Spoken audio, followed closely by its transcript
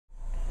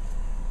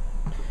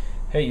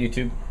Hey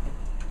YouTube,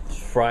 it's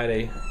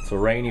Friday, it's a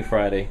rainy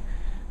Friday.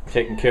 I'm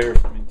taking care of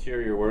some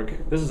interior work.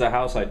 This is a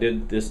house I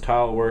did this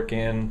tile work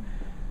in.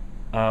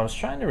 I was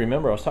trying to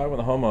remember, I was talking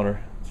with a homeowner.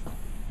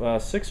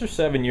 6 or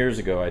 7 years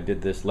ago I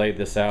did this, laid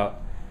this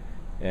out,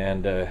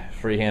 and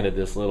freehanded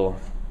this little,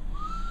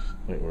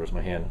 wait, where's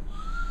my hand?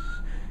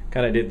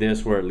 Kind of did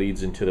this where it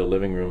leads into the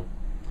living room.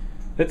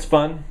 It's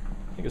fun.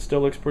 I think it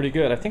still looks pretty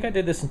good. I think I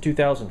did this in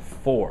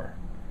 2004.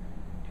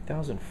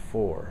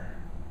 2004.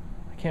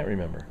 I can't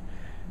remember.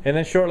 And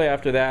then shortly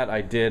after that,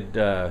 I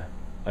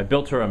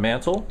built her a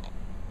mantle.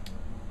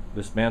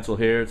 This mantle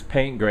here, it's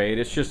paint grade.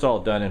 It's just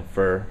all done in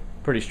fir.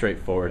 Pretty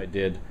straightforward. I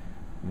did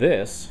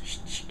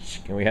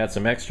this, and we had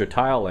some extra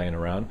tile laying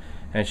around.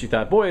 And she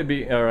thought, boy, it'd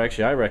be, or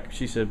actually,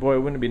 she said, boy,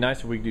 wouldn't it be nice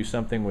if we could do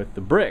something with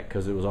the brick,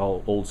 because it was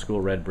all old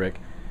school red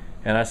brick.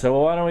 And I said,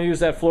 well, why don't we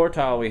use that floor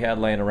tile we had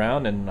laying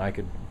around, and I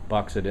could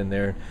box it in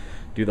there,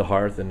 do the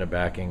hearth and the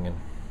backing. And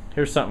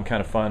here's something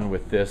kind of fun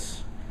with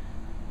this.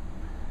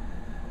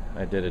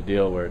 I did a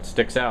deal where it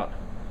sticks out.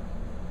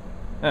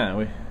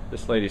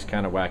 This lady's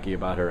kind of wacky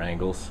about her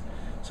angles,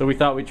 so we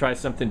thought we'd try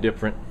something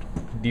different.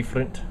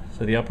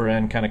 So the upper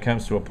end kind of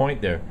comes to a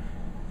point there.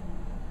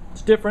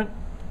 It's different.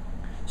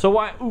 So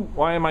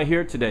why am I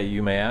here today,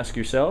 you may ask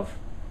yourself?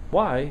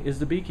 Why is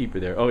the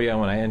beekeeper there? Oh yeah,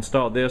 when I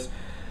installed this,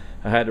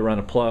 I had to run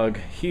a plug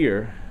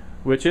here,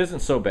 which isn't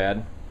so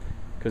bad,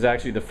 because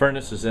actually the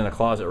furnace is in a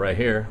closet right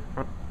here.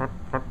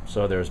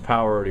 So there's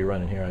power already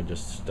running here. I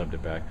just stubbed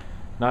it back.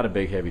 Not a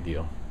big heavy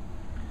deal,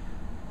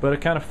 but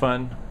it's kind of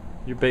fun.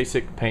 Your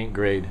basic paint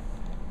grade.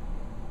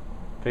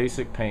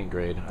 Basic paint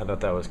grade. I thought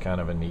that was kind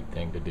of a neat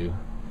thing to do.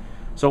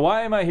 So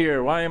why am I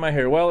here? Why am I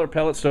here? Well, our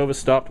pellet stove has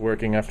stopped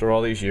working after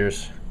all these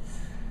years,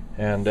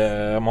 and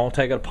I'm gonna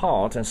take it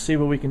apart and see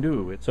what we can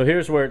do with it. So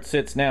here's where it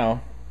sits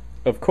now.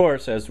 Of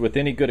course, as with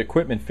any good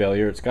equipment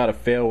failure, it's got to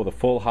fail with a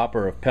full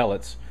hopper of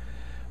pellets,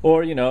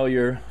 or you know,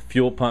 your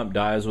fuel pump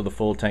dies with a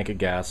full tank of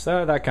gas,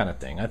 that kind of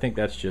thing. I think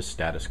that's just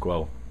status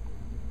quo.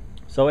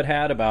 So it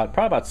had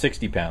probably about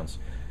 60 pounds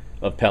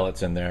of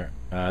pellets in there.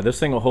 This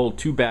thing will hold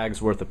 2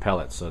 bags worth of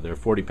pellets, so they're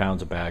 40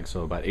 pounds a bag,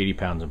 so about 80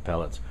 pounds of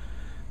pellets.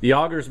 The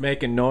auger's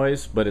making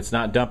noise, but it's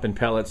not dumping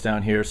pellets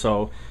down here.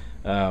 So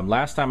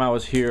last time I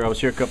was here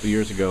a couple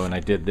years ago, and I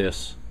did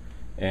this,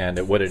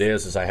 and what it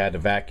is I had to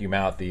vacuum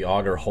out the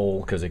auger hole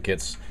because it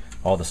gets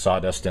all the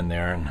sawdust in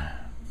there, and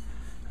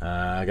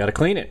I got to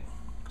clean it.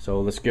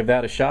 So let's give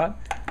that a shot.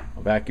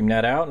 I'll vacuum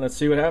that out and let's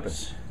see what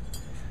happens.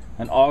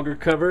 An auger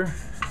cover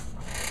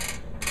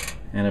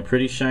and a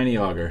pretty shiny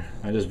auger.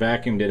 I just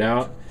vacuumed it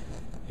out.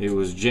 It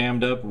was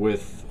jammed up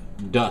with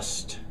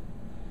dust.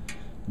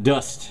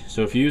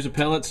 So if you use a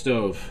pellet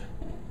stove,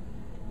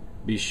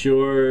 be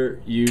sure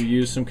you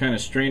use some kind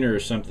of strainer or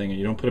something, and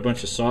you don't put a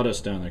bunch of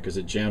sawdust down there because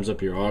it jams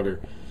up your auger.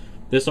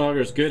 This auger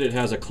is good. It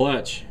has a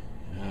clutch,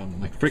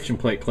 like friction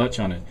plate clutch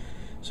on it,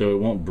 so it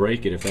won't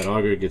break it. If that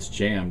auger gets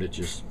jammed, it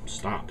just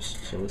stops.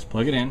 So let's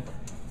plug it in. Plug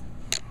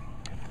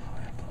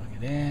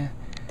it in.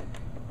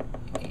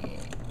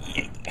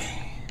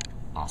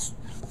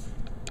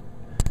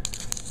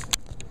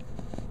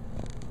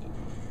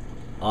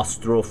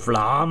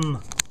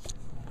 Astroflam.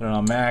 Put it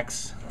on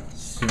max.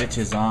 Switch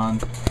is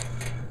on.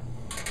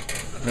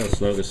 How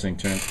slow this thing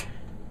turns.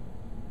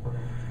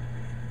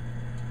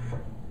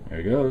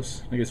 There it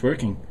goes. I think it's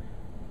working.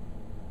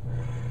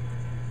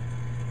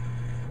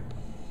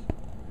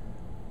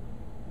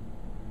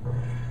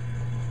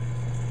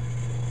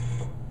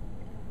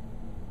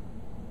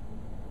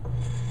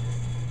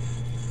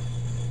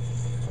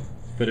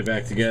 Put it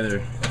back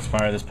together. Let's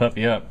fire this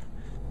puppy up.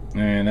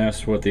 And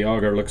that's what the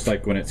auger looks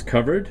like when it's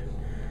covered.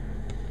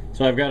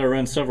 So I've got to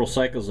run several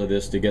cycles of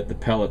this to get the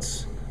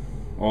pellets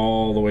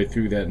all the way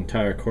through that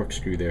entire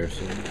corkscrew there.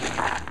 So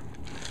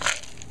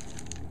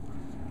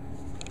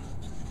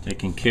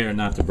taking care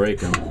not to break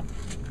them.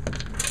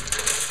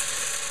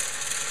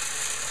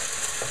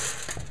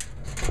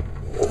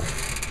 Well,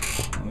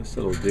 this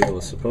little deal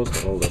is supposed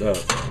to hold it up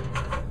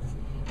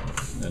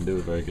and do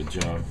a very good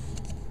job.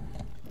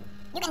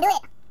 You can do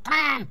it! Come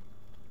on!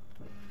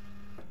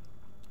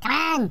 Come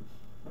on!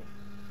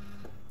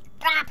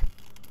 Drop!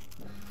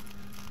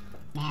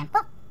 And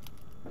boop!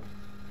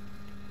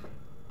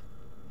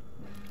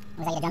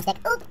 Was that your drumstick?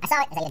 Oop! I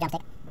saw it! Was that your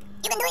drumstick?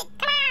 You can do it!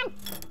 Come on!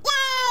 Yay!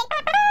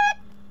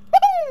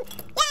 Woohoo!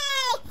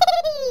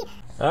 Yay!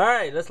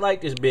 Alright, let's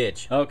light this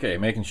bitch. Okay,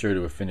 making sure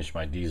to finish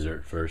my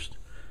dessert first.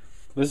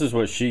 This is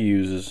what she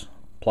uses.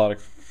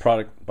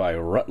 Product by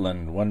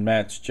Rutland. One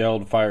match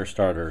gelled fire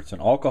starter. It's an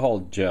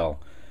alcohol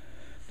gel.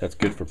 That's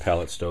good for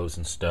pellet stoves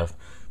and stuff.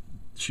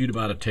 Shoot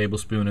about a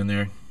tablespoon in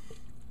there.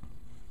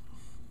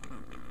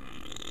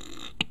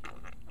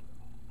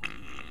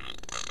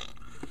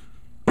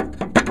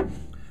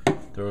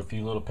 Throw a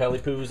few little pelly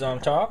poos on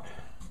top.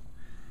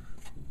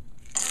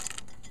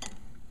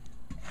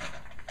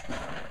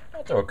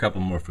 I'll throw a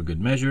couple more for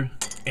good measure.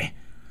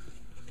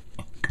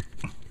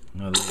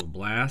 Another little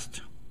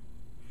blast.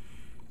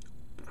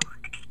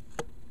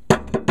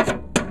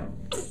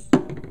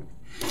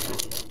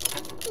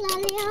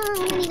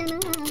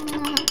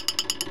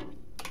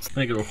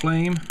 Make it a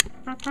flame.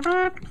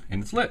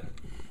 And it's lit.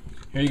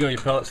 Here you go, your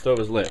pellet stove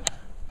is lit.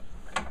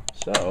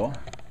 So,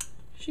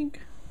 shink.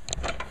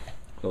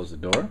 Close the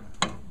door.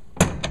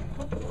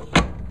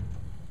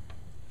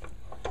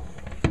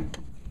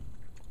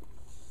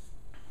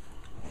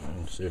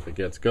 And see if it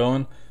gets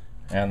going.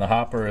 And the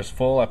hopper is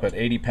full. I put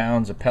 80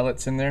 pounds of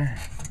pellets in there.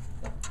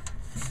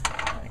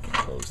 I can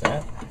close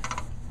that.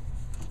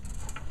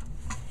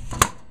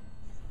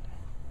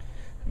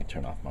 Let me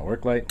turn off my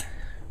work light.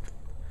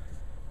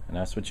 And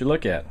that's what you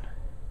look at.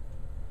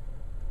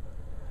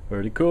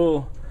 Pretty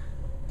cool.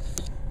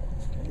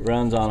 It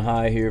runs on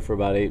high here for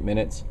about 8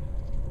 minutes.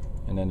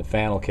 And then the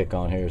fan will kick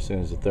on here as soon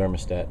as the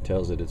thermostat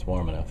tells it it's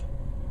warm enough.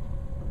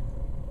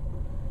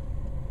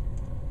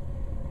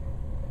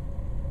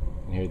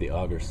 You can hear the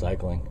auger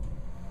cycling.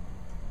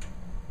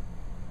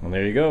 And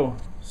there you go.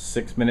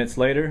 6 minutes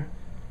later,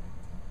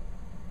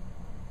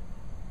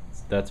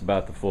 that's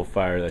about the full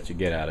fire that you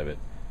get out of it.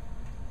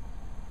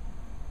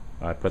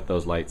 I put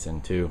those lights in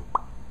too.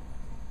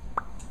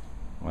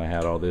 I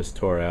had all this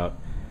tore out.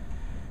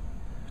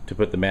 To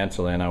put the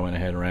mantle in, I went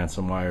ahead and ran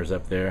some wires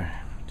up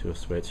there to a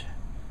switch.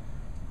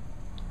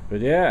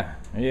 But yeah,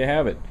 there you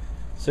have it.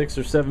 6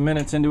 or 7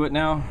 minutes into it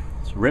now.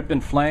 It's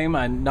ripping flame.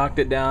 I knocked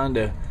it down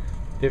to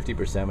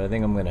 50%, but I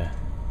think I'm gonna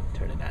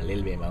turn it down a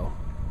little bit more.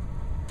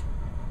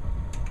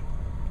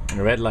 And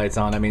the red light's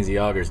on, that means the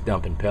auger's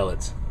dumping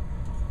pellets.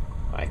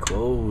 I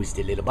closed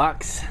the little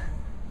box.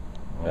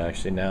 Well,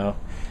 actually now,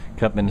 a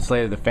couple minutes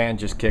later, the fan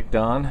just kicked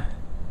on.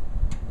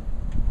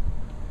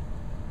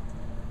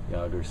 The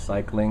auger's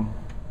cycling.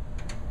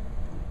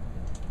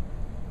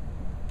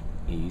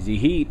 Easy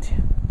heat.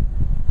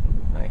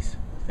 Nice.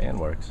 Fan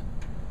works.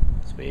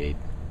 Sweet.